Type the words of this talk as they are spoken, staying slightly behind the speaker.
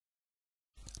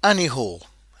Annie Hall.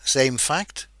 Same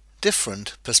fact,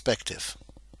 different perspective.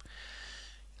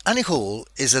 Annie Hall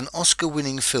is an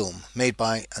Oscar-winning film made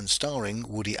by and starring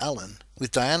Woody Allen, with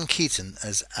Diane Keaton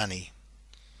as Annie.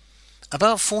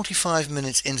 About 45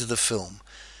 minutes into the film,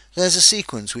 there's a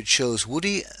sequence which shows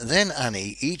Woody then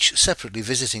Annie each separately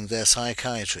visiting their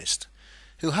psychiatrist,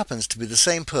 who happens to be the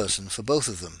same person for both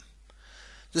of them.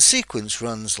 The sequence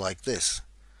runs like this.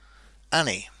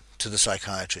 Annie, to the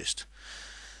psychiatrist: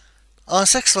 "Our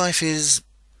sex life is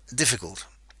difficult.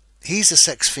 He's a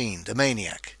sex fiend, a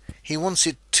maniac. He wants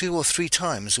it 2 or 3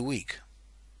 times a week."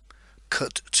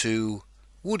 Cut to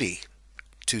Woody,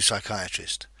 to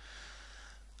psychiatrist: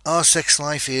 "Our sex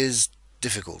life is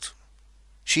difficult.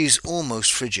 She's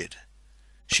almost frigid.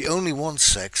 She only wants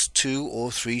sex 2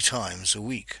 or 3 times a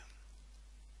week."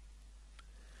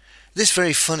 This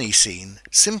very funny scene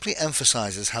simply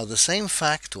emphasizes how the same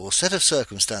fact or set of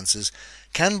circumstances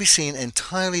can be seen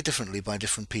entirely differently by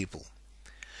different people.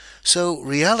 So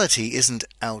reality isn't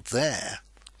out there,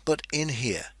 but in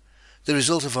here, the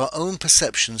result of our own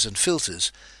perceptions and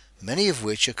filters, many of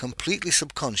which are completely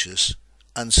subconscious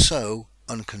and so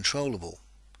uncontrollable.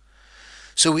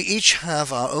 So we each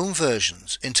have our own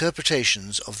versions,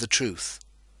 interpretations of the truth,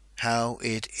 how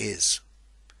it is.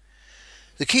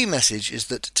 The key message is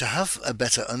that to have a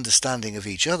better understanding of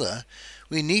each other,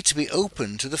 we need to be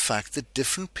open to the fact that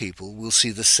different people will see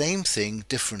the same thing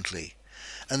differently,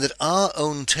 and that our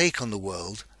own take on the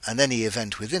world and any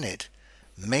event within it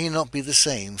may not be the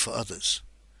same for others.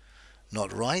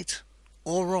 Not right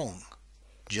or wrong,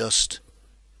 just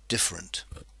different.